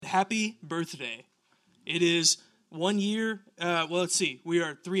happy birthday. It is 1 year, let's see, we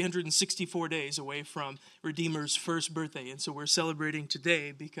are 364 days away from Redeemer's first birthday, and so we're celebrating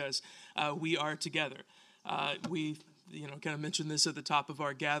today because we are together. We kind of mentioned this at the top of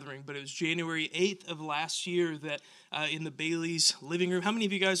our gathering, but it was January 8th of last year that in the Bailey's living room, how many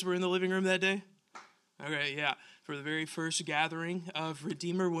of you guys were in the living room that day? Okay, yeah, for the very first gathering of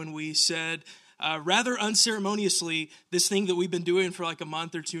Redeemer, when we said, rather unceremoniously, this thing that we've been doing for like a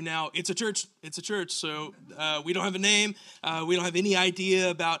month or two now, it's a church, so we don't have a name, we don't have any idea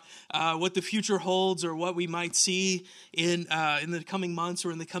about what the future holds or what we might see in the coming months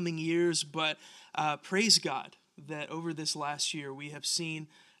or in the coming years, but praise God that over this last year we have seen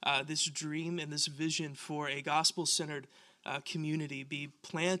this dream and this vision for a gospel-centered community be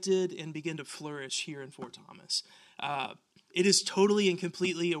planted and begin to flourish here in Fort Thomas. It is totally and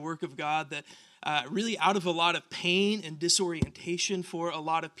completely a work of God that really out of a lot of pain and disorientation for a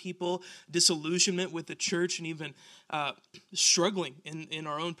lot of people, disillusionment with the church, and even struggling in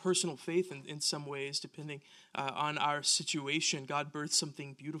our own personal faith in some ways, depending on our situation, God birthed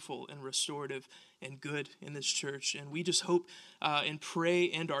something beautiful and restorative and good in this church. And we just hope and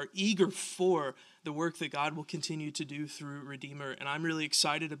pray and are eager for the work that God will continue to do through Redeemer. And I'm really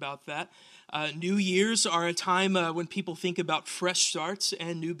excited about that. New Years are a time when people think about fresh starts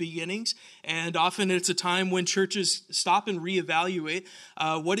and new beginnings. And often it's a time when churches stop and reevaluate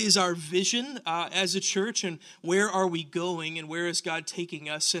what is our vision as a church and where are we going and where is God taking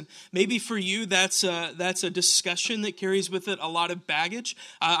us. And maybe for you, that's a discussion that carries with it a lot of baggage.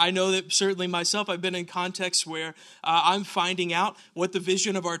 I know that certainly myself, I've been in contexts where I'm finding out what the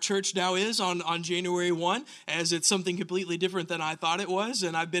vision of our church now is on January 1, as it's something completely different than I thought it was.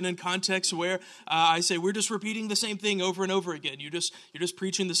 And I've been in contexts where I say, we're just repeating the same thing over and over again. You're just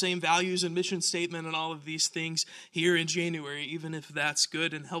preaching the same values and mission statement and all of these things here in January, even if that's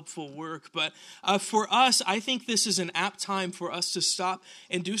good and helpful work. But for us, I think this is an apt time for us to stop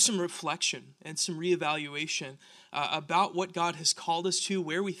and do some reflection and some reevaluation about what God has called us to,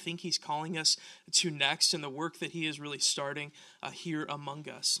 where we think he's calling us to next, and the work that he is really starting here among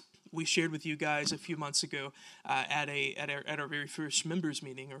us. We shared with you guys a few months ago at our very first members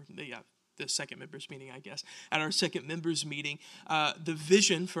meeting, the second members meeting, I guess, at our second members meeting, the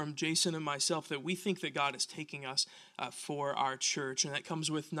vision from Jason and myself that we think that God is taking us for our church. And that comes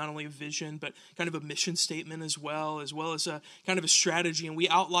with not only a vision, but kind of a mission statement as well as a kind of a strategy. And we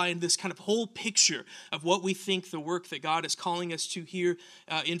outlined this kind of whole picture of what we think the work that God is calling us to here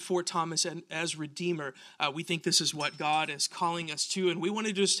in Fort Thomas and as Redeemer. We think this is what God is calling us to. And we want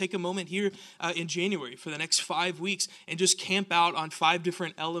to just take a moment here in January for the next 5 weeks and just camp out on 5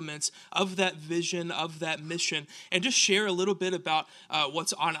 different elements of that vision, of that mission, and just share a little bit about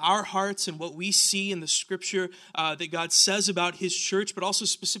what's on our hearts and what we see in the scripture that God says about his church, but also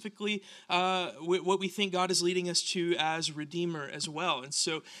specifically what we think God is leading us to as Redeemer as well. And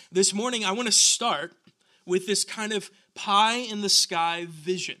so this morning, I want to start with this kind of pie in the sky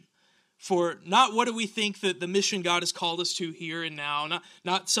vision for not what do we think that the mission God has called us to here and now,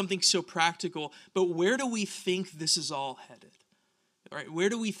 not something so practical, but where do we think this is all headed? All right, where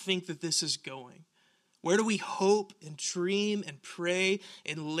do we think that this is going? Where do we hope and dream and pray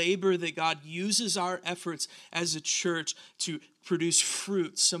and labor that God uses our efforts as a church to produce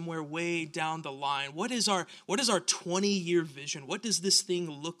fruit somewhere way down the line? What is our 20-year vision? What does this thing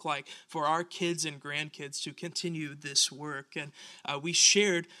look like for our kids and grandkids to continue this work? And we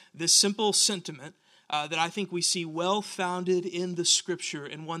shared this simple sentiment that I think we see well-founded in the scripture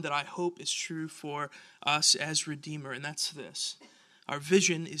and one that I hope is true for us as Redeemer, and that's this. Our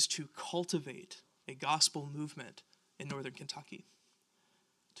vision is to cultivate a gospel movement in northern Kentucky.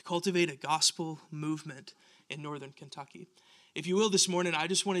 To cultivate a gospel movement in northern Kentucky. If you will, this morning, I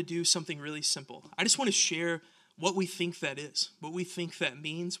just want to do something really simple. I just want to share what we think that is, what we think that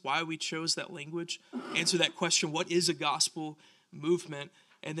means, why we chose that language, answer that question, what is a gospel movement,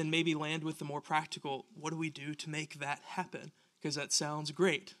 and then maybe land with the more practical, what do we do to make that happen? Because that sounds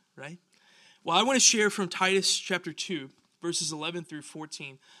great, right? Well, I want to share from Titus chapter 2, verses 11 through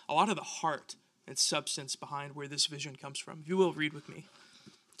 14, a lot of the heart and substance behind where this vision comes from. If you will, read with me.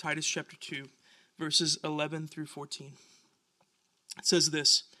 Titus chapter 2, verses 11 through 14. It says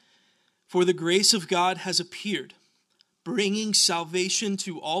this, "For the grace of God has appeared, bringing salvation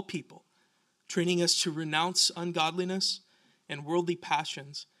to all people, training us to renounce ungodliness and worldly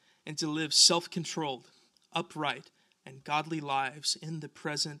passions, and to live self-controlled, upright, and godly lives in the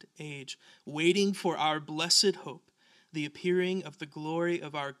present age, waiting for our blessed hope, the appearing of the glory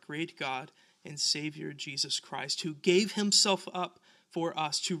of our great God and Savior Jesus Christ, who gave himself up for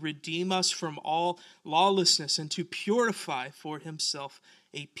us to redeem us from all lawlessness and to purify for himself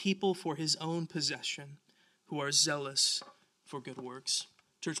a people for his own possession who are zealous for good works.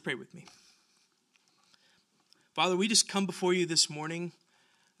 Church, pray with me. Father, we just come before you this morning,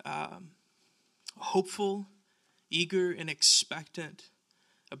 hopeful, eager, and expectant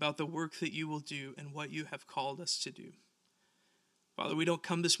about the work that you will do and what you have called us to do. Father, we don't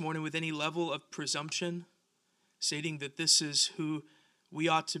come this morning with any level of presumption, stating that this is who we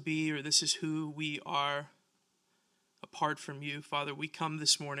ought to be or this is who we are apart from you. Father, we come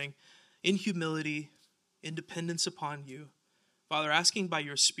this morning in humility, in dependence upon you. Father, asking by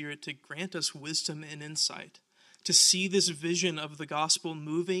your Spirit to grant us wisdom and insight, to see this vision of the gospel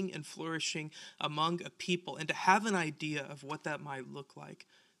moving and flourishing among a people, and to have an idea of what that might look like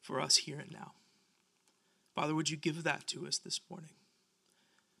for us here and now. Father, would you give that to us this morning?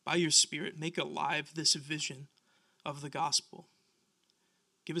 By your Spirit, make alive this vision of the gospel.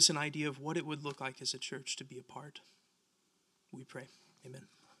 Give us an idea of what it would look like as a church to be a part. We pray. Amen.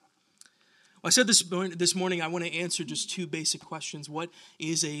 Well, I said this morning I want to answer just two basic questions. What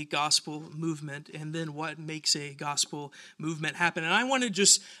is a gospel movement? And then what makes a gospel movement happen? And I want to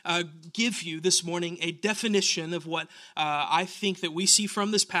just give you this morning a definition of what I think that we see from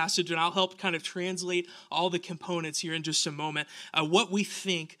this passage, and I'll help kind of translate all the components here in just a moment, what we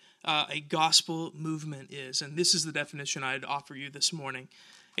think a gospel movement is. And this is the definition I'd offer you this morning.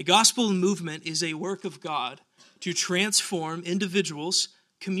 A gospel movement is a work of God to transform individuals,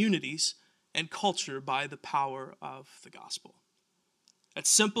 communities, and culture by the power of the gospel. That's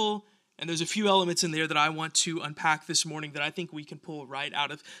simple, and there's a few elements in there that I want to unpack this morning that I think we can pull right out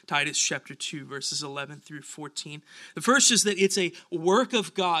of Titus chapter 2, verses 11 through 14. The first is that it's a work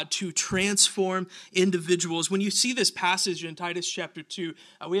of God to transform individuals. When you see this passage in Titus chapter 2,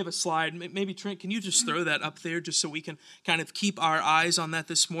 we have a slide. Maybe, Trent, can you just throw that up there just so we can kind of keep our eyes on that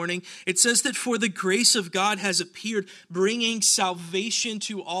this morning? It says that for the grace of God has appeared, bringing salvation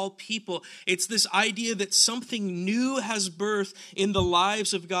to all people. It's this idea that something new has birthed in the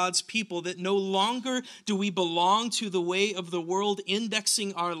lives of God's people, that no longer do we belong to the way of the world,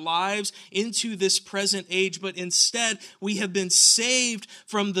 indexing our lives into this present age, but instead we have been saved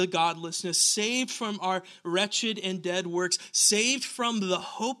from the godlessness, saved from our wretched and dead works, saved from the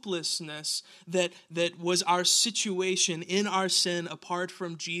hopelessness that was our situation in our sin apart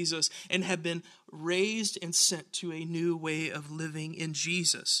from Jesus, and have been raised and sent to a new way of living in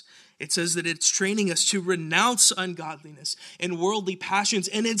Jesus. It says that it's training us to renounce ungodliness and worldly passions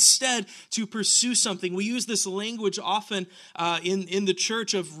and instead to pursue something. We use this language often in the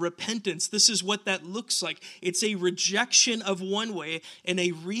church of repentance. This is what that looks like. It's a rejection of one way and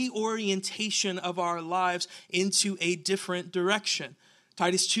a reorientation of our lives into a different direction.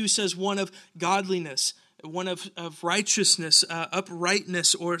 Titus 2 says one of godliness, one of righteousness,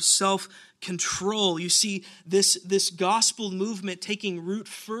 uprightness, or self-control. You see this gospel movement taking root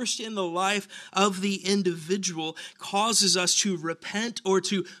first in the life of the individual causes us to repent or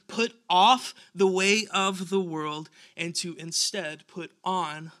to put off the way of the world and to instead put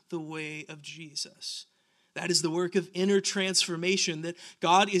on the way of Jesus. That is the work of inner transformation that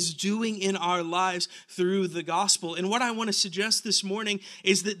God is doing in our lives through the gospel. And what I want to suggest this morning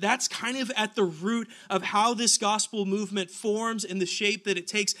is that that's kind of at the root of how this gospel movement forms and the shape that it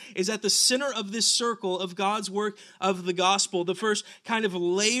takes, is at the center of this circle of God's work of the gospel. The first kind of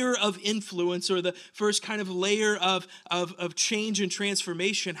layer of influence, or the first kind of layer of change and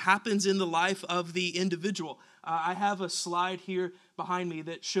transformation, happens in the life of the individual. I have a slide here behind me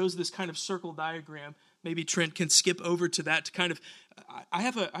that shows this kind of circle diagram. Maybe Trent can skip over to that to kind of, I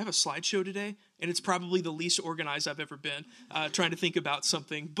have a slideshow today, and it's probably the least organized I've ever been, trying to think about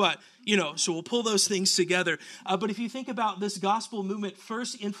something. But, so we'll pull those things together. But if you think about this gospel movement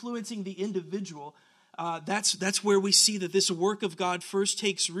first influencing the individual, that's where we see that this work of God first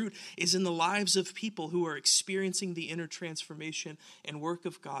takes root, is in the lives of people who are experiencing the inner transformation and work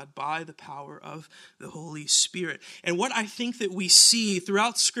of God by the power of the Holy Spirit. And what I think that we see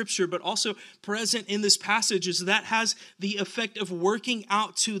throughout Scripture, but also present in this passage, is that has the effect of working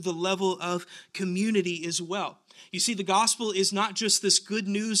out to the level of community as well. You see, the gospel is not just this good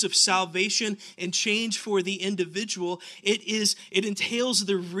news of salvation and change for the individual. It entails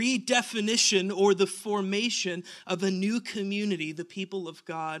the redefinition or the formation of a new community, the people of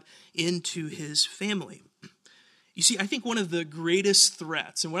God, into his family. You see, I think one of the greatest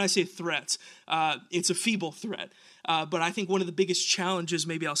threats, and when I say threats, it's a feeble threat, but I think one of the biggest challenges,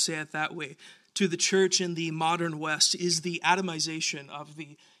 maybe I'll say it that way, to the church in the modern West is the atomization of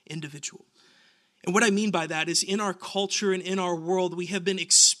the individual. And what I mean by that is in our culture and in our world, we have been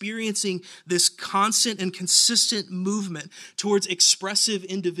experiencing this constant and consistent movement towards expressive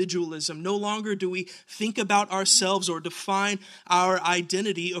individualism. No longer do we think about ourselves or define our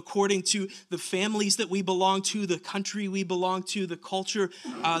identity according to the families that we belong to, the country we belong to, the culture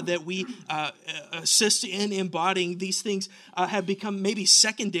that we assist in embodying. These things have become maybe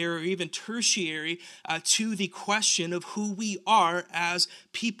secondary or even tertiary to the question of who we are as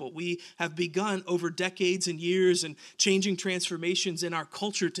people. We have begun over decades and years and changing transformations in our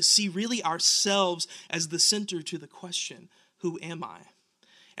culture to see really ourselves as the center to the question, who am I?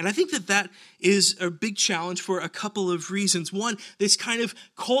 And I think that that is a big challenge for a couple of reasons. One, this kind of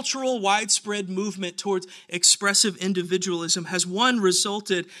cultural widespread movement towards expressive individualism has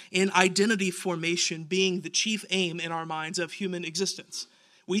resulted in identity formation being the chief aim in our minds of human existence.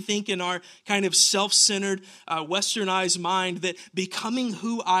 We think in our kind of self-centered, westernized mind that becoming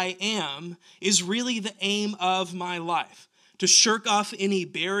who I am is really the aim of my life. To shirk off any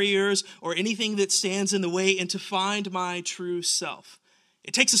barriers or anything that stands in the way and to find my true self.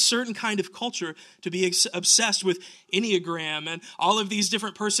 It takes a certain kind of culture to be obsessed with Enneagram and all of these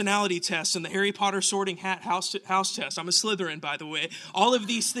different personality tests and the Harry Potter sorting hat house test. I'm a Slytherin, by the way. All of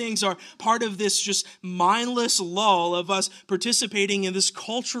these things are part of this just mindless lull of us participating in this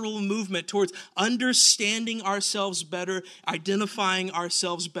cultural movement towards understanding ourselves better, identifying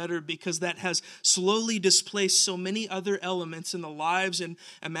ourselves better, because that has slowly displaced so many other elements in the lives and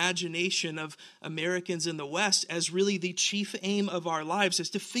imagination of Americans in the West as really the chief aim of our lives is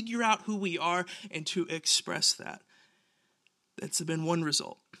to figure out who we are and to express that. That's been one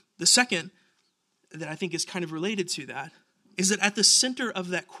result. The second that I think is kind of related to that is that at the center of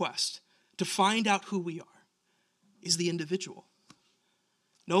that quest to find out who we are is the individual.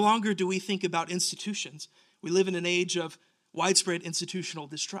 No longer do we think about institutions. We live in an age of widespread institutional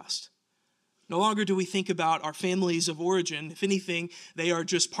distrust. No longer do we think about our families of origin. If anything, they are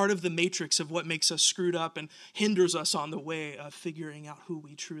just part of the matrix of what makes us screwed up and hinders us on the way of figuring out who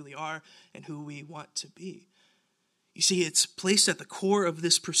we truly are and who we want to be. You see, it's placed at the core of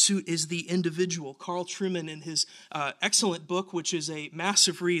this pursuit is the individual. Carl Trueman, in his excellent book, which is a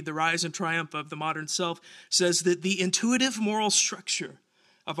massive read, The Rise and Triumph of the Modern Self, says that the intuitive moral structure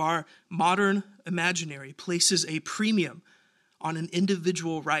of our modern imaginary places a premium on an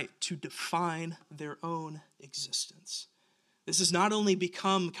individual right to define their own existence. This has not only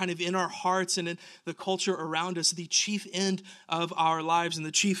become kind of in our hearts and in the culture around us, the chief end of our lives and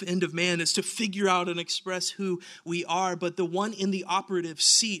the chief end of man is to figure out and express who we are, but the one in the operative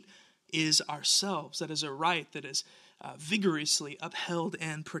seat is ourselves. That is a right that is vigorously upheld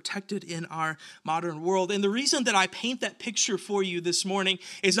and protected in our modern world. And the reason that I paint that picture for you this morning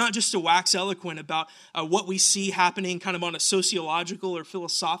is not just to wax eloquent about what we see happening kind of on a sociological or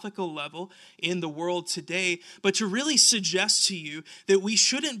philosophical level in the world today, but to really suggest to you that we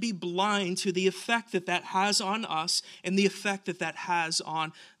shouldn't be blind to the effect that that has on us and the effect that that has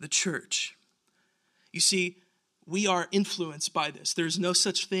on the church. You see, we are influenced by this. There's no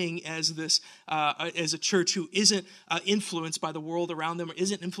such thing as this, as a church who isn't influenced by the world around them, or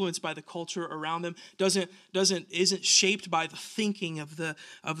isn't influenced by the culture around them, isn't shaped by the thinking of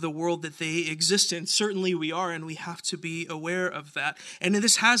the world that they exist in. Certainly we are, and we have to be aware of that. And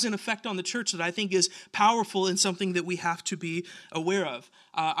this has an effect on the church that I think is powerful and something that we have to be aware of.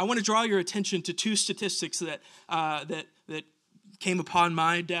 I want to draw your attention to two statistics that came upon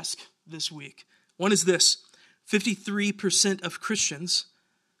my desk this week. One is this. 53% of Christians,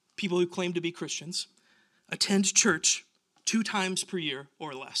 people who claim to be Christians, attend church 2 times per year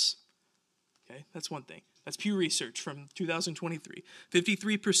or less. Okay, that's one thing. That's Pew Research from 2023.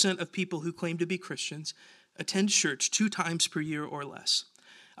 53% of people who claim to be Christians attend church 2 times per year or less.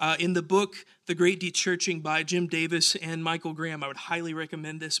 In the book, The Great Dechurching by Jim Davis and Michael Graham, I would highly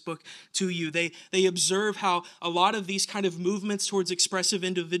recommend this book to you. They observe how a lot of these kind of movements towards expressive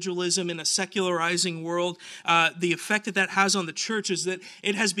individualism in a secularizing world, the effect that that has on the church is that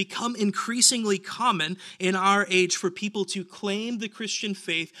it has become increasingly common in our age for people to claim the Christian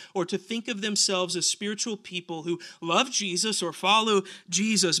faith or to think of themselves as spiritual people who love Jesus or follow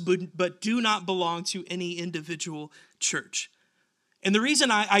Jesus but do not belong to any individual church. And the reason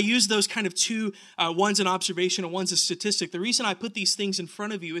I use those kind of two, one's an observation and one's a statistic, the reason I put these things in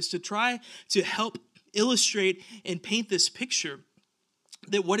front of you is to try to help illustrate and paint this picture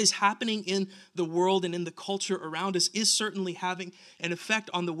that what is happening in the world and in the culture around us is certainly having an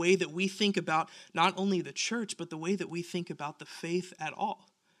effect on the way that we think about not only the church, but the way that we think about the faith at all.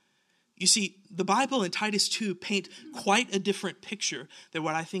 You see, the Bible and Titus 2 paint quite a different picture than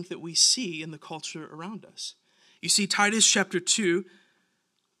what I think that we see in the culture around us. You see, Titus chapter 2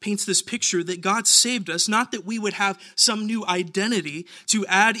 paints this picture that God saved us, not that we would have some new identity to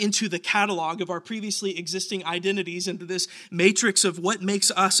add into the catalog of our previously existing identities, into this matrix of what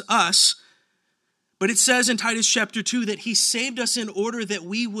makes us us. But it says in Titus chapter 2 that he saved us in order that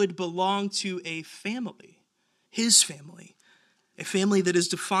we would belong to a family, his family. A family that is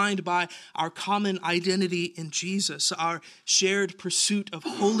defined by our common identity in Jesus, our shared pursuit of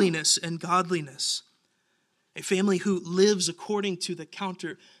holiness and godliness. A family who lives according to the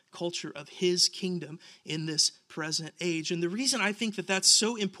counterculture of his kingdom in this present age. And the reason I think that that's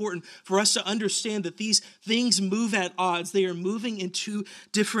so important for us to understand that these things move at odds, they are moving in two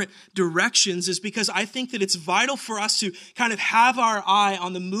different directions, is because I think that it's vital for us to kind of have our eye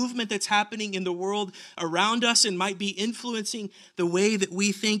on the movement that's happening in the world around us and might be influencing the way that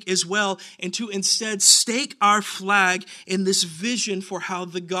we think as well, and to instead stake our flag in this vision for how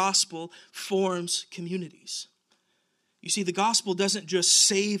the gospel forms communities. You see, the gospel doesn't just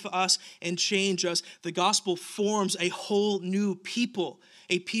save us and change us. The gospel forms a whole new people,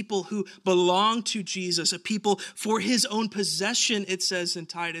 a people who belong to Jesus, a people for his own possession, it says in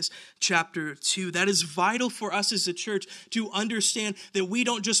Titus chapter 2. That is vital for us as a church to understand that we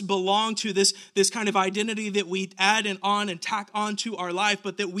don't just belong to this kind of identity that we add and tack on to our life,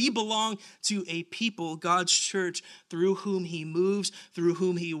 but that we belong to a people, God's church, through whom he moves, through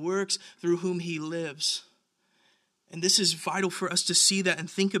whom he works, through whom he lives. And this is vital for us to see that and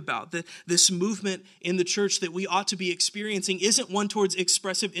think about, that this movement in the church that we ought to be experiencing isn't one towards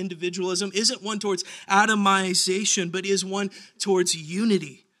expressive individualism, isn't one towards atomization, but is one towards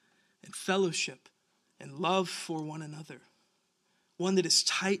unity and fellowship and love for one another. One that is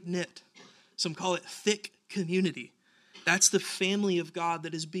tight-knit. Some call it thick community. That's the family of God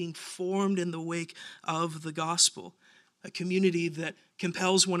that is being formed in the wake of the gospel. A community that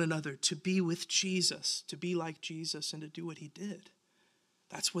compels one another to be with Jesus, to be like Jesus, and to do what he did.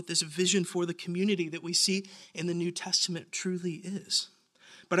 That's what this vision for the community that we see in the New Testament truly is.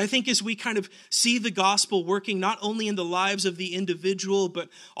 But I think as we kind of see the gospel working not only in the lives of the individual, but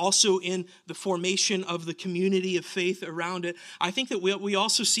also in the formation of the community of faith around it, I think that what we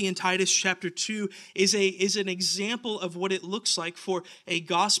also see in Titus chapter 2 is an example of what it looks like for a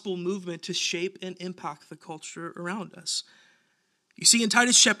gospel movement to shape and impact the culture around us. You see, in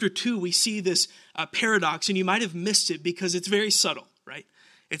Titus chapter 2, we see this paradox, and you might have missed it because it's very subtle, right?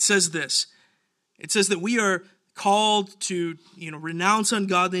 It says this. It says that we are called to, renounce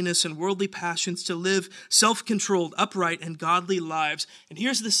ungodliness and worldly passions, to live self-controlled, upright, and godly lives. And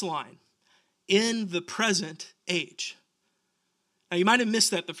here's this line: in the present age. Now, you might have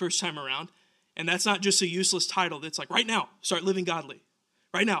missed that the first time around, and that's not just a useless title. It's like, right now, start living godly.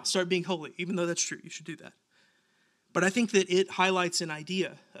 Right now, start being holy. Even though that's true, you should do that. But I think that it highlights an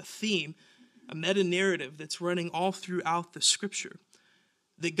idea, a theme, a meta-narrative that's running all throughout the scripture.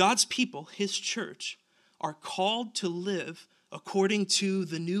 That God's people, his church, are called to live according to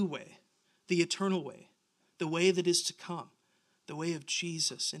the new way, the eternal way, the way that is to come, the way of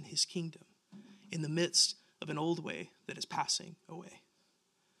Jesus and his kingdom, in the midst of an old way that is passing away.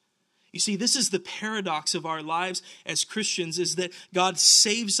 You see, this is the paradox of our lives as Christians, is that God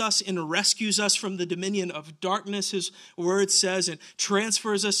saves us and rescues us from the dominion of darkness, his word says, and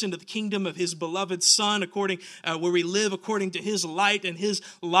transfers us into the kingdom of his beloved Son, where we live according to his light and his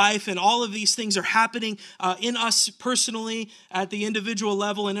life. And all of these things are happening in us personally, at the individual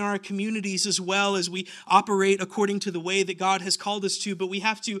level, and in our communities as well, as we operate according to the way that God has called us to. But we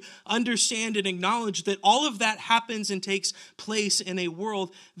have to understand and acknowledge that all of that happens and takes place in a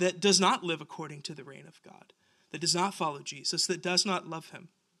world that does not live according to the reign of God, that does not follow Jesus, that does not love him,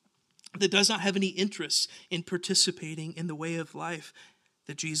 that does not have any interest in participating in the way of life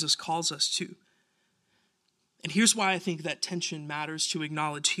that Jesus calls us to. And here's why I think that tension matters to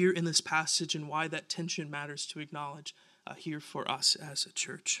acknowledge here in this passage, and why that tension matters to acknowledge here for us as a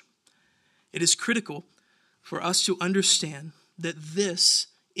church. It is critical for us to understand that this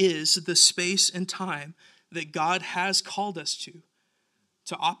is the space and time that God has called us to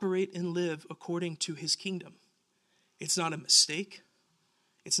operate and live according to his kingdom. It's not a mistake.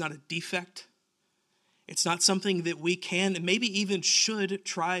 It's not a defect. It's not something that we can and maybe even should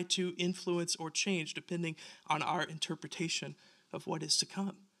try to influence or change depending on our interpretation of what is to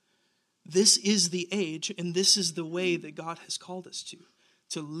come. This is the age, and this is the way that God has called us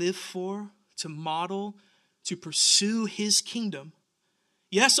to live for, to model, to pursue his kingdom.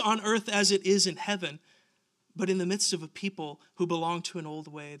 Yes, on earth as it is in heaven, but in the midst of a people who belong to an old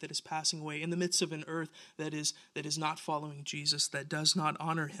way that is passing away, in the midst of an earth that is not following Jesus, that does not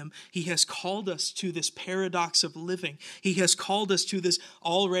honor him, he has called us to this paradox of living. He has called us to this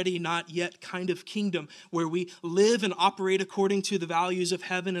already not yet kind of kingdom where we live and operate according to the values of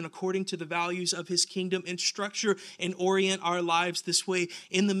heaven and according to the values of his kingdom, and structure and orient our lives this way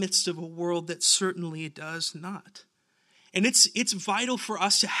in the midst of a world that certainly does not. And it's vital for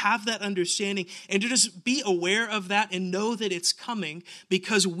us to have that understanding and to just be aware of that and know that it's coming,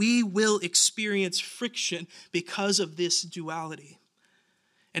 because we will experience friction because of this duality.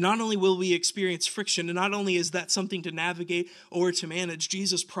 And not only will we experience friction, and not only is that something to navigate or to manage,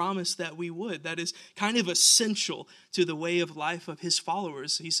 Jesus promised that we would. That is kind of essential to the way of life of his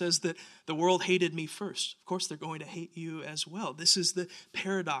followers. He says that the world hated me first. Of course, they're going to hate you as well. This is the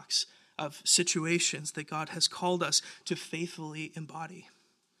paradox of situations that God has called us to faithfully embody.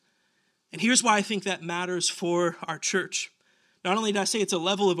 And here's why I think that matters for our church. Not only did I say it's a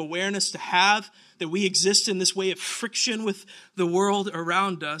level of awareness to have, that we exist in this way of friction with the world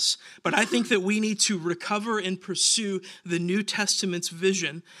around us, but I think that we need to recover and pursue the New Testament's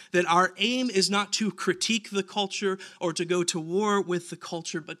vision that our aim is not to critique the culture or to go to war with the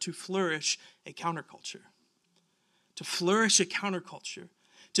culture, but to flourish a counterculture. To flourish a counterculture.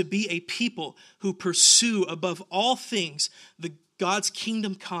 To be a people who pursue above all things God's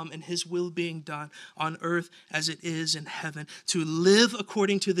kingdom come and his will being done on earth as it is in heaven. To live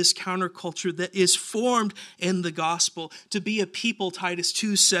according to this counterculture that is formed in the gospel. To be a people, Titus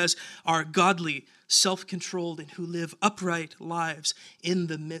 2 says, are godly, self-controlled, and who live upright lives in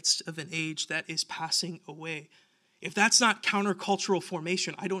the midst of an age that is passing away. If that's not countercultural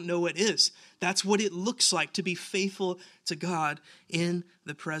formation, I don't know what is. That's what it looks like to be faithful to God in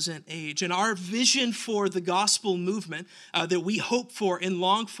the present age. And our vision for the gospel movement that we hope for and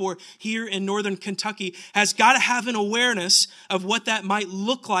long for here in northern Kentucky has got to have an awareness of what that might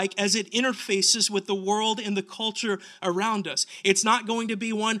look like as it interfaces with the world and the culture around us. It's not going to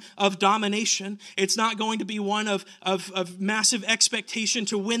be one of domination. It's not going to be one of massive expectation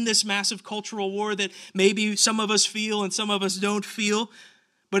to win this massive cultural war that maybe some of us feel and some of us don't feel.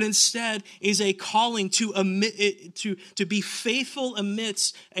 But instead is a calling to be faithful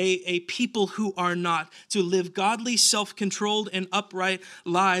amidst a people who are not, to live godly, self-controlled, and upright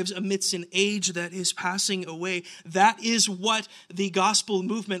lives amidst an age that is passing away. That is what the gospel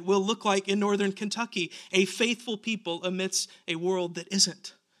movement will look like in northern Kentucky, a faithful people amidst a world that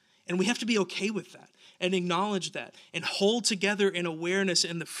isn't. And we have to be okay with that and acknowledge that and hold together in awareness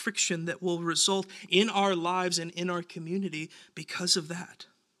and the friction that will result in our lives and in our community because of that.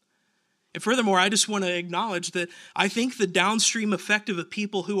 And furthermore, I just want to acknowledge that I think the downstream effect of a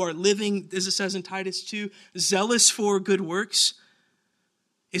people who are living, as it says in Titus 2, zealous for good works,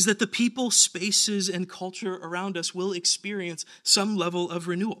 is that the people, spaces, and culture around us will experience some level of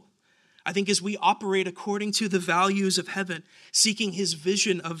renewal. I think as we operate according to the values of heaven, seeking his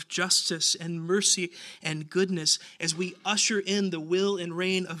vision of justice and mercy and goodness, as we usher in the will and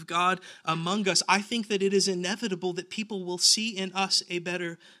reign of God among us, I think that it is inevitable that people will see in us a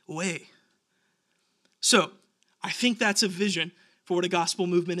better way. So, I think that's a vision for what a gospel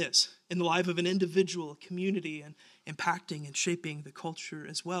movement is in the life of an individual, a community, and impacting and shaping the culture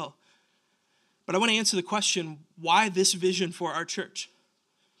as well. But I want to answer the question, why this vision for our church?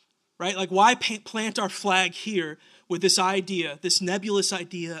 Right? Like, why plant our flag here with this idea, this nebulous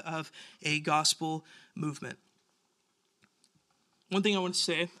idea of a gospel movement? One thing I want to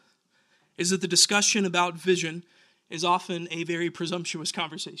say is that the discussion about vision is often a very presumptuous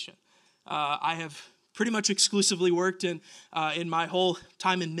conversation. I have pretty much exclusively worked in my whole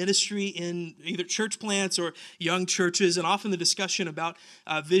time in ministry in either church plants or young churches, and often the discussion about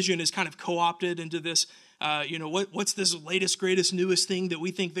vision is kind of co-opted into this, what's this latest, greatest, newest thing that we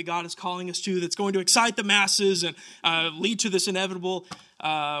think that God is calling us to that's going to excite the masses and lead to this inevitable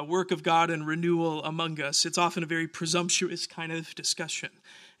work of God and renewal among us. It's often a very presumptuous kind of discussion.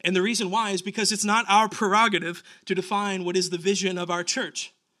 And the reason why is because it's not our prerogative to define what is the vision of our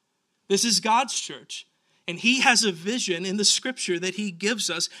church. This is God's church, and he has a vision in the scripture that he gives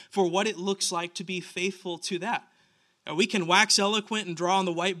us for what it looks like to be faithful to that. Now, we can wax eloquent and draw on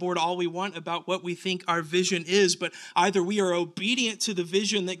the whiteboard all we want about what we think our vision is, but either we are obedient to the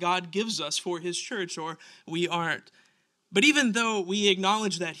vision that God gives us for his church or we aren't. But even though we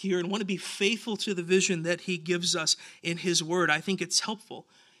acknowledge that here and want to be faithful to the vision that he gives us in his word, I think it's helpful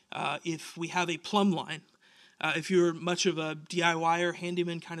if we have a plumb line. If you're much of a DIYer,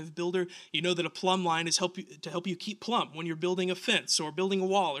 handyman kind of builder, you know that a plumb line is to help you keep plumb when you're building a fence or building a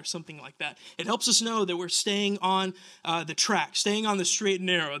wall or something like that. It helps us know that we're staying on the track, staying on the straight and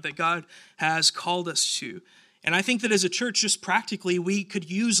narrow that God has called us to. And I think that as a church, just practically, we could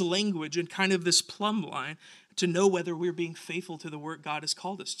use language and kind of this plumb line to know whether we're being faithful to the work God has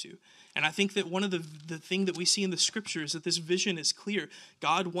called us to. And I think that one of the thing that we see in the scripture is that this vision is clear.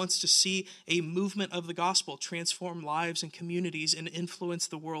 God wants to see a movement of the gospel transform lives and communities and influence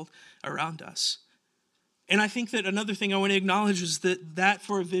the world around us. And I think that another thing I want to acknowledge is that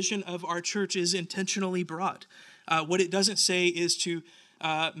for a vision of our church is intentionally broad. What it doesn't say is to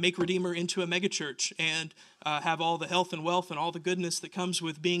make Redeemer into a megachurch and have all the health and wealth and all the goodness that comes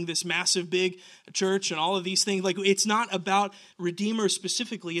with being this massive big church and all of these things. Like, it's not about Redeemer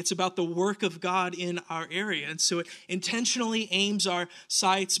specifically. It's about the work of God in our area. And so it intentionally aims our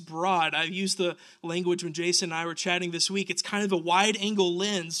sights broad. I used the language when Jason and I were chatting this week. It's kind of a wide angle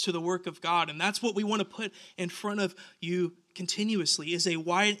lens to the work of God. And that's what we want to put in front of you continuously, is a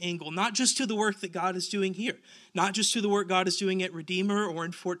wide angle, not just to the work that God is doing here, not just to the work God is doing at Redeemer or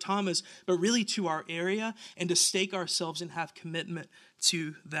in Fort Thomas, but really to our area and to stake ourselves and have commitment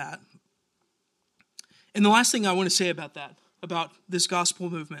to that. And the last thing I want to say about that, about this gospel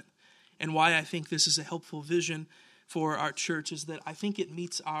movement and why I think this is a helpful vision for our church, is that I think it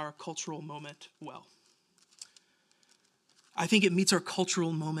meets our cultural moment well. I think it meets our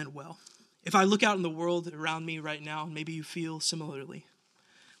cultural moment well. If I look out in the world around me right now, and maybe you feel similarly,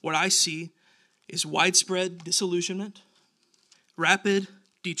 what I see is widespread disillusionment, rapid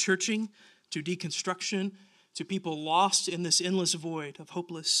dechurching to deconstruction, to people lost in this endless void of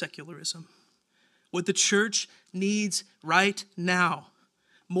hopeless secularism. What the church needs right now,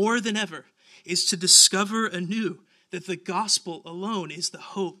 more than ever, is to discover anew that the gospel alone is the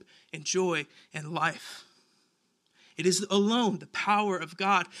hope and joy and life. It is alone the power of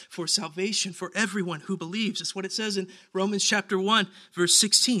God for salvation for everyone who believes. It's what it says in Romans chapter 1, verse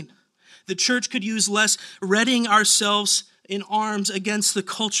 16. The church could use less readying ourselves in arms against the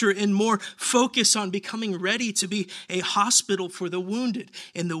culture and more focus on becoming ready to be a hospital for the wounded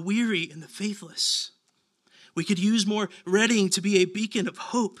and the weary and the faithless. We could use more readying to be a beacon of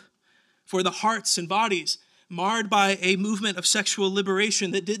hope for the hearts and bodies marred by a movement of sexual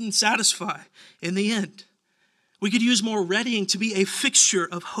liberation that didn't satisfy in the end. We could use more readying to be a fixture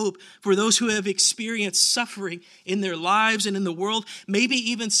of hope for those who have experienced suffering in their lives and in the world, maybe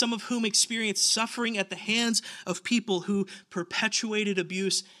even some of whom experienced suffering at the hands of people who perpetuated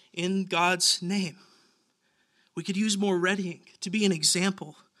abuse in God's name. We could use more readying to be an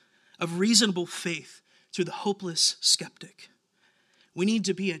example of reasonable faith to the hopeless skeptic. We need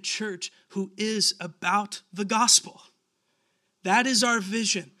to be a church who is about the gospel. That is our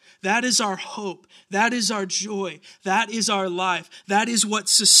vision. That is our hope. That is our joy. That is our life. That is what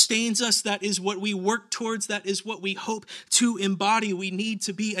sustains us. That is what we work towards. That is what we hope to embody. We need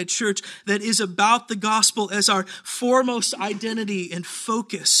to be a church that is about the gospel as our foremost identity and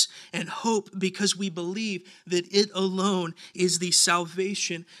focus and hope, because we believe that it alone is the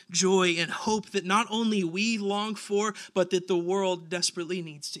salvation, joy, and hope that not only we long for, but that the world desperately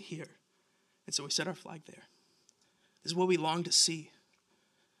needs to hear. And so we set our flag there. This is what we long to see.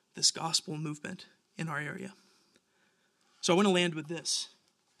 This gospel movement in our area. So I want to land with this.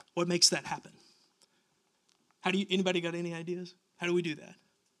 What makes that happen? Anybody got any ideas? How do we do that?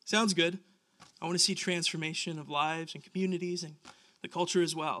 Sounds good. I want to see transformation of lives and communities and the culture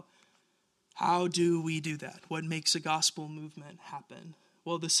as well. How do we do that? What makes a gospel movement happen?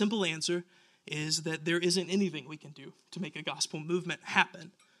 Well, the simple answer is that there isn't anything we can do to make a gospel movement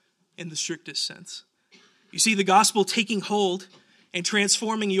happen in the strictest sense. You see, the gospel taking hold and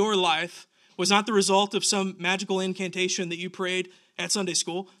transforming your life was not the result of some magical incantation that you prayed at Sunday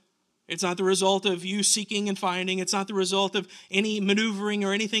school. It's not the result of you seeking and finding. It's not the result of any maneuvering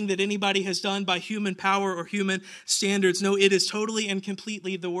or anything that anybody has done by human power or human standards. No, it is totally and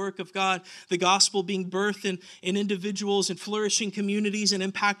completely the work of God. The gospel being birthed in individuals and flourishing communities and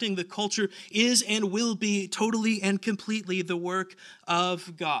impacting the culture is and will be totally and completely the work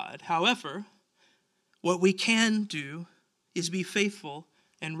of God. However, what we can do is be faithful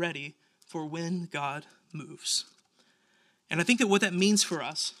and ready for when God moves. And I think that what that means for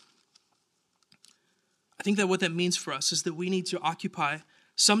us, is that we need to occupy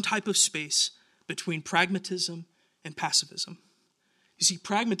some type of space between pragmatism and pacifism. You see,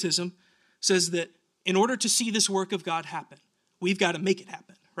 pragmatism says that in order to see this work of God happen, we've got to make it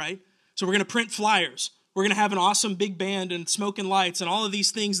happen, right? So we're going to print flyers. We're going to have an awesome big band and smoke and lights and all of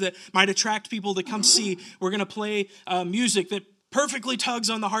these things that might attract people to come see. We're going to play music that perfectly tugs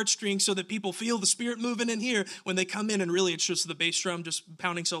on the heartstrings so that people feel the Spirit moving in here when they come in, and really it's just the bass drum just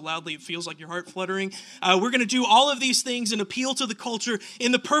pounding so loudly it feels like your heart fluttering. We're going to do all of these things and appeal to the culture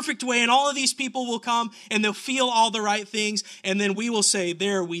in the perfect way, and all of these people will come and they'll feel all the right things, and then we will say,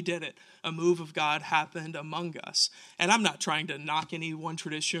 there, we did it. A move of God happened among us. And I'm not trying to knock any one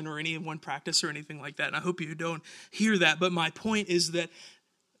tradition or any one practice or anything like that, and I hope you don't hear that, but my point is that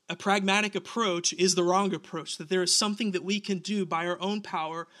a pragmatic approach is the wrong approach, that there is something that we can do by our own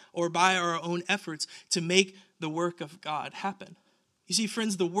power or by our own efforts to make the work of God happen. You see,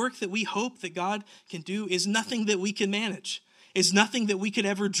 friends, the work that we hope that God can do is nothing that we can manage. It's nothing that we could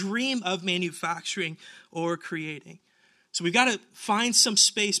ever dream of manufacturing or creating. So we've got to find some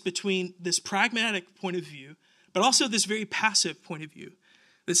space between this pragmatic point of view, but also this very passive point of view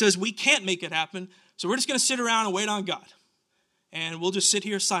that says we can't make it happen, so we're just going to sit around and wait on God. And we'll just sit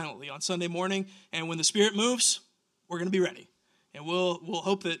here silently on Sunday morning, and when the Spirit moves, we're going to be ready. And we'll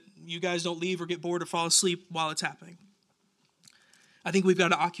hope that you guys don't leave or get bored or fall asleep while it's happening. I think we've got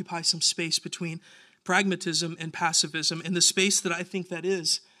to occupy some space between pragmatism and passivism, and the space that I think that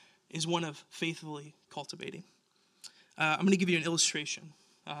is one of faithfully cultivating. I'm going to give you an illustration,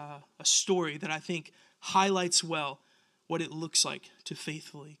 a story that I think highlights well what it looks like to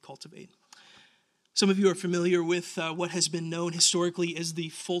faithfully cultivate. Some of you are familiar with what has been known historically as the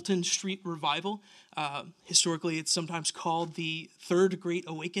Fulton Street Revival. Historically, it's sometimes called the Third Great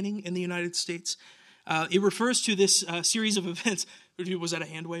Awakening in the United States. It refers to this series of events. Was that a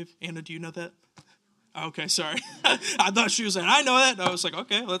hand wave? Anna, do you know that? Okay, sorry. I thought she was saying, I know that. I was like,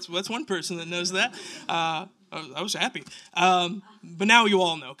 okay, that's one person that knows that. I was happy. But now you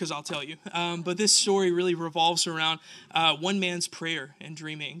all know, because I'll tell you. But this story really revolves around one man's prayer and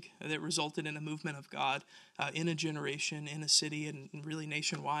dreaming that resulted in a movement of God in a generation, in a city, and really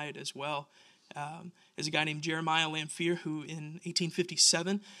nationwide as well. There's a guy named Jeremiah Lanphier who in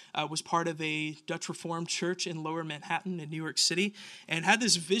 1857 was part of a Dutch Reformed church in Lower Manhattan in New York City, and had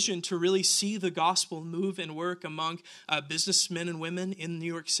this vision to really see the gospel move and work among businessmen and women in New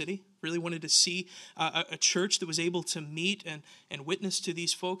York City. Really wanted to see a church that was able to meet and witness to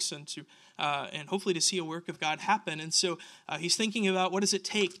these folks and hopefully to see a work of God happen. And so he's thinking about, what does it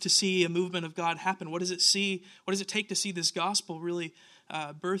take to see a movement of God happen? What does it take to see this gospel really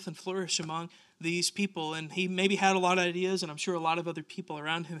birth and flourish among these people? And he maybe had a lot of ideas, and I'm sure a lot of other people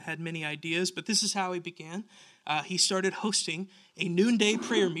around him had many ideas, but this is how he began. He started hosting a noonday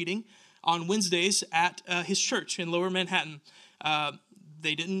prayer meeting on Wednesdays at his church in Lower Manhattan.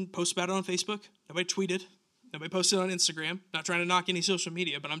 They didn't post about it on Facebook. Nobody tweeted. Nobody posted on Instagram. Not trying to knock any social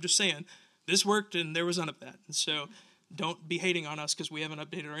media, but I'm just saying this worked and there was none of that. And so don't be hating on us because we haven't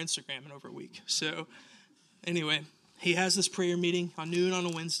updated our Instagram in over a week. So anyway, he has this prayer meeting on noon on a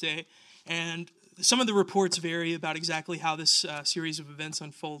Wednesday, and some of the reports vary about exactly how this series of events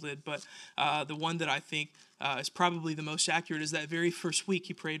unfolded, but the one that I think is probably the most accurate is that very first week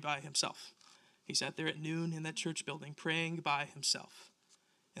he prayed by himself. He sat there at noon in that church building praying by himself.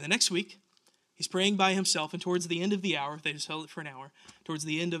 And the next week, he's praying by himself, and towards the end of the hour, they just held it for an hour, towards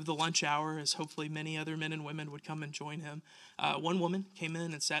the end of the lunch hour, as hopefully many other men and women would come and join him, one woman came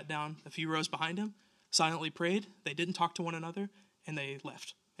in and sat down a few rows behind him, silently prayed. They didn't talk to one another, and they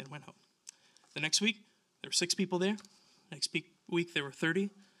left and went home. The next week, there were 6 people there. Next week, there were 30.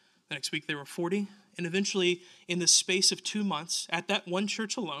 The next week, there were 40. And eventually, in the space of 2 months, at that one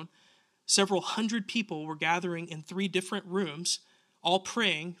church alone, several hundred people were gathering in 3 different rooms, all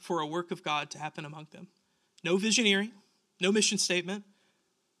praying for a work of God to happen among them. No visioneering, no mission statement.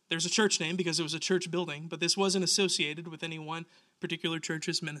 There's a church name because it was a church building, but this wasn't associated with any one particular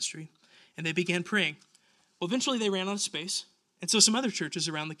church's ministry. And they began praying. Well, eventually they ran out of space. And so some other churches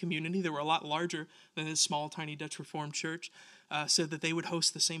around the community that were a lot larger than this small, tiny Dutch Reformed church said that they would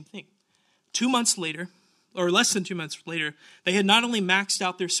host the same thing. 2 months later, or less than 2 months later, they had not only maxed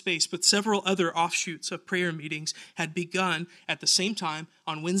out their space, but several other offshoots of prayer meetings had begun at the same time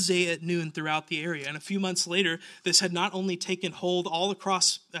on Wednesday at noon throughout the area. And a few months later, this had not only taken hold all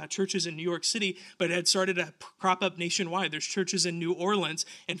across churches in New York City, but it had started to crop up nationwide. There's churches in New Orleans,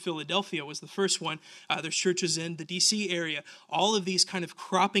 and Philadelphia was the first one. There's churches in the D.C. area. All of these kind of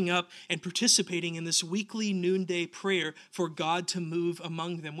cropping up and participating in this weekly noonday prayer for God to move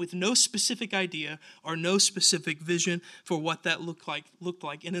among them with no specific idea or no specific vision for what that looked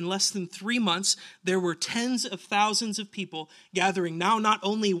like. And in less than 3 months, there were tens of thousands of people gathering now not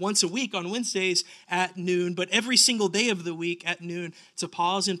only once a week on Wednesdays at noon, but every single day of the week at noon to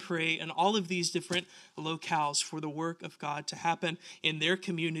pause and pray in all of these different locales for the work of God to happen in their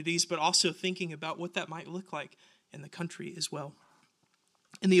communities, but also thinking about what that might look like in the country as well.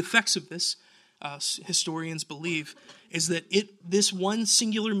 And the effects of this historians believe, is that this one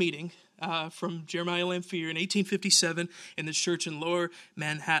singular meeting from Jeremiah Lamphere in 1857 in the church in Lower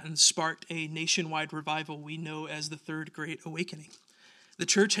Manhattan sparked a nationwide revival we know as the Third Great Awakening. The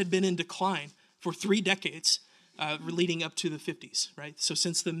church had been in decline for 3 decades, leading up to the 50s, right? So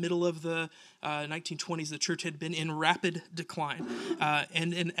since the middle of the 1920s, the church had been in rapid decline,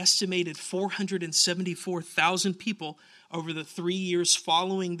 and an estimated 474,000 people over the 3 years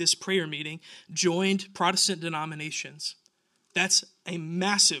following this prayer meeting joined Protestant denominations. That's a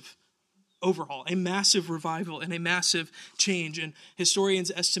massive overhaul, a massive revival, and a massive change. And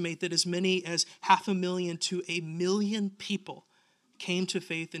historians estimate that as many as 500,000 to 1 million people came to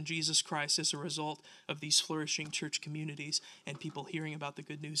faith in Jesus Christ as a result of these flourishing church communities and people hearing about the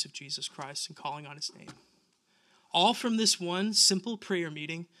good news of Jesus Christ and calling on his name. All from this one simple prayer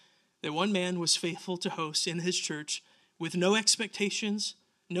meeting that one man was faithful to host in his church with no expectations,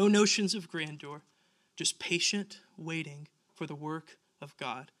 no notions of grandeur, just patient waiting for the work of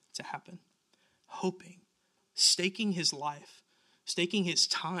God to happen. Hoping, staking his life, staking his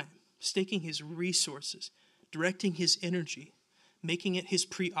time, staking his resources, directing his energy, making it his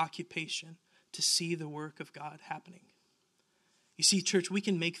preoccupation to see the work of God happening. You see, church, we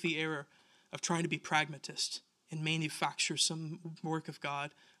can make the error of trying to be pragmatist and manufacture some work of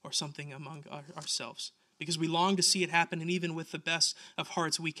God or something among ourselves, because we long to see it happen, and even with the best of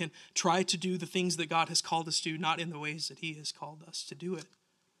hearts, we can try to do the things that God has called us to, not in the ways that he has called us to do it.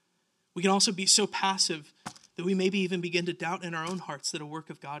 We can also be so passive that we maybe even begin to doubt in our own hearts that a work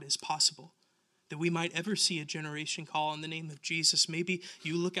of God is possible, that we might ever see a generation call on the name of Jesus. Maybe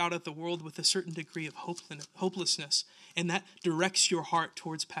you look out at the world with a certain degree of hopelessness, and that directs your heart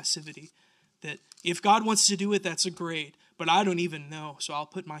towards passivity. That if God wants to do it, that's great, but I don't even know, so I'll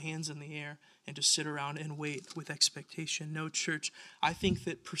put my hands in the air and just sit around and wait with expectation. No, church, I think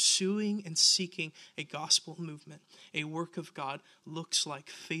that pursuing and seeking a gospel movement, a work of God, looks like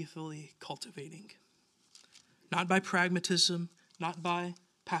faithfully cultivating. Not by pragmatism, not by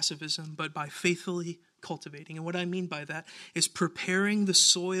passivism, but by faithfully cultivating. And what I mean by that is preparing the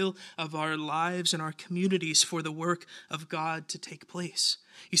soil of our lives and our communities for the work of God to take place.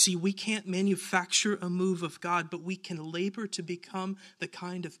 You see, we can't manufacture a move of God, but we can labor to become the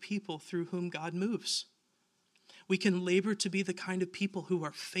kind of people through whom God moves. We can labor to be the kind of people who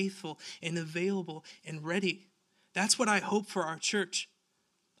are faithful and available and ready. That's what I hope for our church.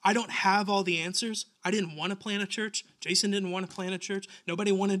 I don't have all the answers. I didn't want to plant a church. Jason didn't want to plant a church.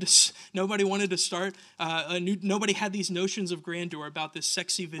 Nobody wanted to start. Nobody had these notions of grandeur about this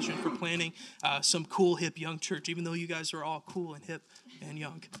sexy vision for planting some cool, hip, young church, even though you guys are all cool and hip and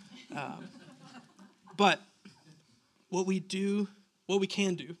young. But what we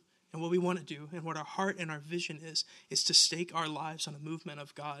can do, and what we want to do, and what our heart and our vision is to stake our lives on a movement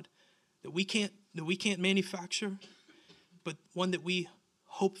of God that we can't manufacture, but one that we're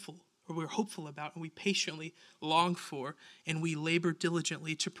hopeful about, and we patiently long for, and we labor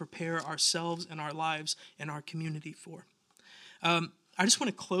diligently to prepare ourselves and our lives and our community for. I just want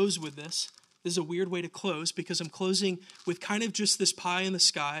to close with this. This is a weird way to close, because I'm closing with kind of just this pie in the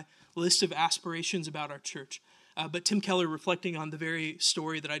sky list of aspirations about our church. But Tim Keller, reflecting on the very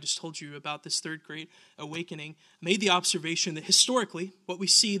story that I just told you about this Third Great Awakening, made the observation that historically, what we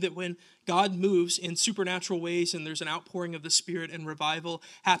see that when God moves in supernatural ways and there's an outpouring of the Spirit and revival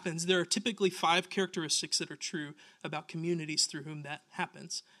happens, there are typically 5 characteristics that are true about communities through whom that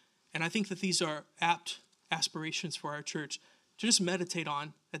happens. And I think that these are apt aspirations for our church to just meditate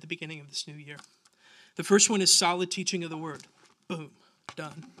on at the beginning of this new year. The first one is solid teaching of the word. Boom.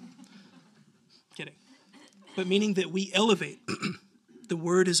 Done. Kidding. But meaning that we elevate. The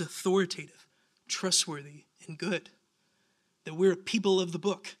word is authoritative, trustworthy, and good. That we're people of the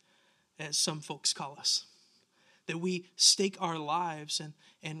book, as some folks call us. That we stake our lives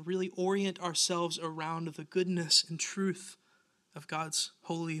and really orient ourselves around the goodness and truth of God's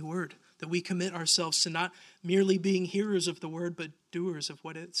holy word. That we commit ourselves to not merely being hearers of the word, but doers of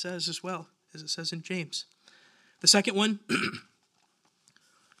what it says as well, as it says in James. The second one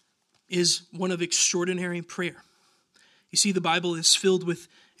is one of extraordinary prayer. You see, the Bible is filled with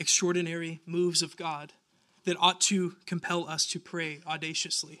extraordinary moves of God that ought to compel us to pray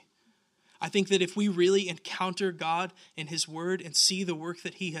audaciously. I think that if we really encounter God and his word and see the work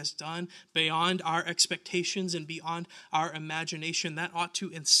that he has done beyond our expectations and beyond our imagination, that ought to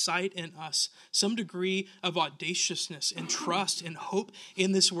incite in us some degree of audaciousness and trust and hope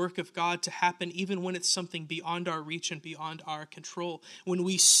in this work of God to happen, even when it's something beyond our reach and beyond our control. When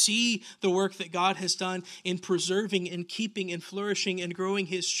we see the work that God has done in preserving and keeping and flourishing and growing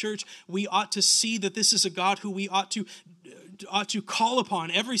his church, we ought to see that this is a God who we ought to ought to call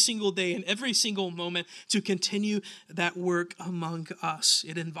upon every single day and every single moment to continue that work among us.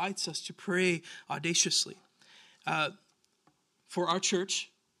 It invites us to pray audaciously. For our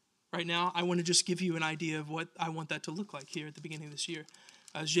church, right now, I want to just give you an idea of what I want that to look like here at the beginning of this year.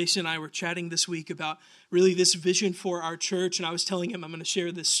 Jason and I were chatting this week about really this vision for our church, and I was telling him I'm going to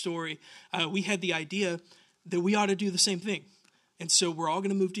share this story. We had the idea that we ought to do the same thing. And so we're all going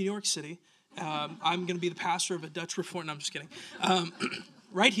to move to New York City. I'm going to be the pastor of a Dutch Reformed. No, I'm just kidding.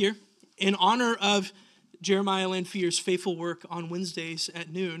 Right here, in honor of Jeremiah Lanfear's faithful work on Wednesdays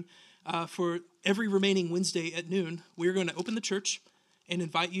at noon, for every remaining Wednesday at noon, we're going to open the church and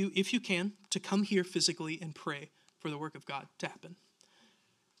invite you, if you can, to come here physically and pray for the work of God to happen.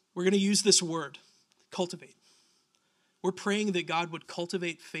 We're going to use this word, cultivate. We're praying that God would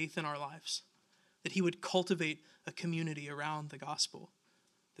cultivate faith in our lives, that he would cultivate a community around the gospel,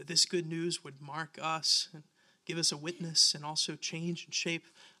 that this good news would mark us and give us a witness and also change and shape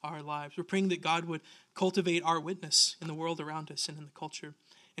our lives. We're praying that God would cultivate our witness in the world around us and in the culture.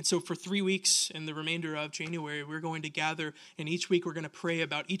 And so for 3 weeks and the remainder of January, we're going to gather, and each week we're going to pray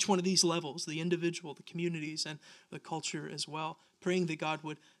about each one of these levels, the individual, the communities, and the culture as well, praying that God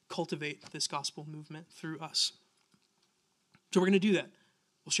would cultivate this gospel movement through us. So we're going to do that.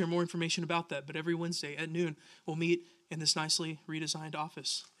 We'll share more information about that, but every Wednesday at noon, we'll meet in this nicely redesigned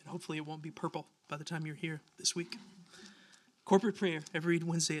office, and hopefully it won't be purple by the time you're here this week. Corporate prayer every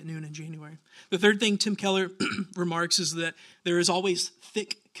Wednesday at noon in January. The third thing Tim Keller remarks is that there is always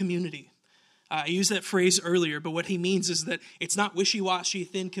thick community. I used that phrase earlier, but what he means is that it's not wishy-washy,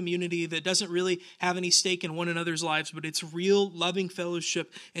 thin community that doesn't really have any stake in one another's lives, but it's real, loving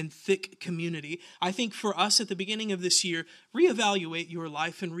fellowship and thick community. I think for us at the beginning of this year, reevaluate your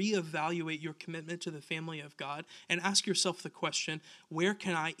life and reevaluate your commitment to the family of God and ask yourself the question, where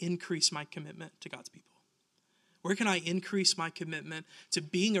can I increase my commitment to God's people? Where can I increase my commitment to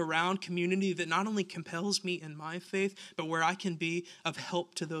being around community that not only compels me in my faith, but where I can be of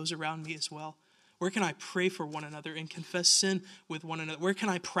help to those around me as well? Where can I pray for one another and confess sin with one another? Where can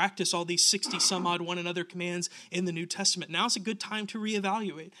I practice all these 60 some odd one another commands in the New Testament? Now's a good time to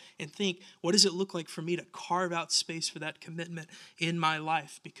reevaluate and think, what does it look like for me to carve out space for that commitment in my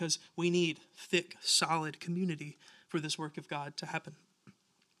life? Because we need thick, solid community for this work of God to happen.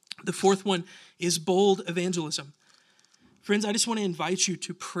 The fourth one is bold evangelism. Friends, I just want to invite you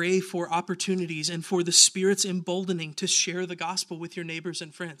to pray for opportunities and for the Spirit's emboldening to share the gospel with your neighbors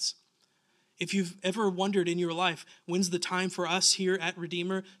and friends. If you've ever wondered in your life, when's the time for us here at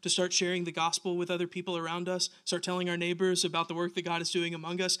Redeemer to start sharing the gospel with other people around us, start telling our neighbors about the work that God is doing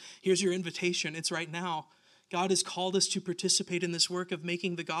among us, here's your invitation. It's right now. God has called us to participate in this work of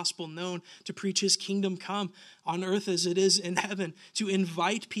making the gospel known, to preach his kingdom come on earth as it is in heaven, to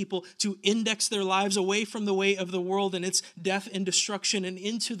invite people to index their lives away from the way of the world and its death and destruction and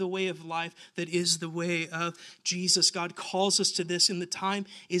into the way of life that is the way of Jesus. God calls us to this, and the time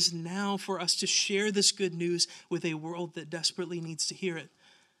is now for us to share this good news with a world that desperately needs to hear it.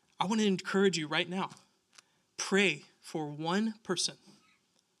 I want to encourage you right now, pray for one person.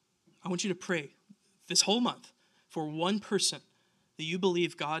 I want you to pray this whole month for one person that you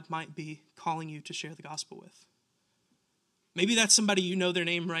believe God might be calling you to share the gospel with. Maybe that's somebody you know their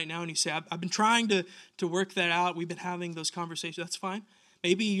name right now and you say, I've been trying to work that out. We've been having those conversations. That's fine.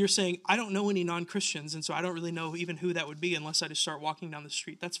 Maybe you're saying, I don't know any non-Christians, and so I don't really know even who that would be unless I just start walking down the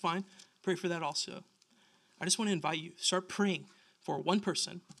street. That's fine. Pray for that also. I just want to invite you, start praying for one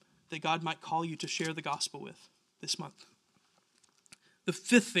person that God might call you to share the gospel with this month. The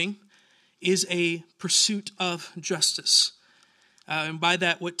fifth thing is a pursuit of justice. And by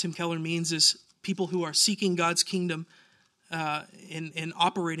that, what Tim Keller means is people who are seeking God's kingdom and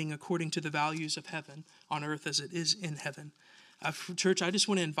operating according to the values of heaven on earth as it is in heaven. Church, I just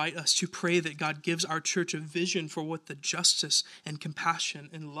want to invite us to pray that God gives our church a vision for what the justice and compassion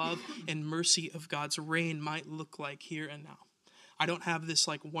and love and mercy of God's reign might look like here and now. I don't have this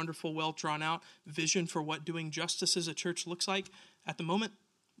wonderful, well drawn out vision for what doing justice as a church looks like at the moment,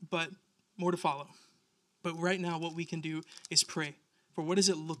 but more to follow. But right now, what we can do is pray for what does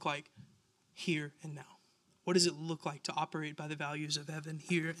it look like here and now? What does it look like to operate by the values of heaven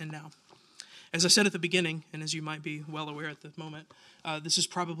here and now? As I said at the beginning, and as you might be well aware at the moment, this is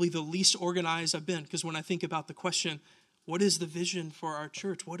probably the least organized I've been, because when I think about the question, what is the vision for our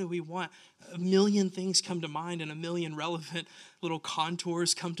church? What do we want? A million things come to mind and a million relevant little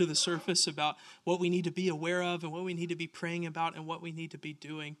contours come to the surface about what we need to be aware of and what we need to be praying about and what we need to be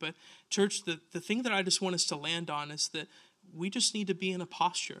doing. But church, the thing that I just want us to land on is that we just need to be in a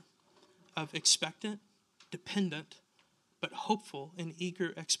posture of expectant, dependent, but hopeful and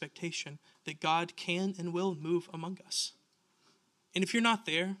eager expectation that God can and will move among us. And if you're not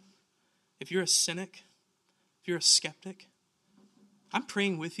there, if you're a cynic, if you're a skeptic, I'm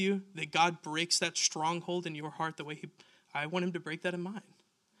praying with you that God breaks that stronghold in your heart the way I want him to break that in mine.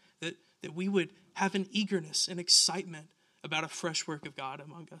 That we would have an eagerness and excitement about a fresh work of God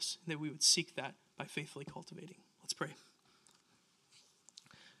among us, and that we would seek that by faithfully cultivating. Let's pray.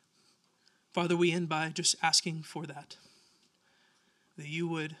 Father, we end by just asking for that you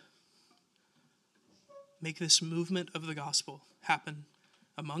would make this movement of the gospel happen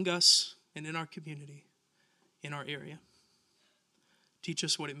among us and in our community, in our area. Teach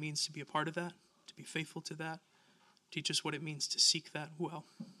us what it means to be a part of that, to be faithful to that. Teach us what it means to seek that well.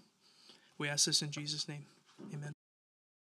 We ask this in Jesus' name. Amen.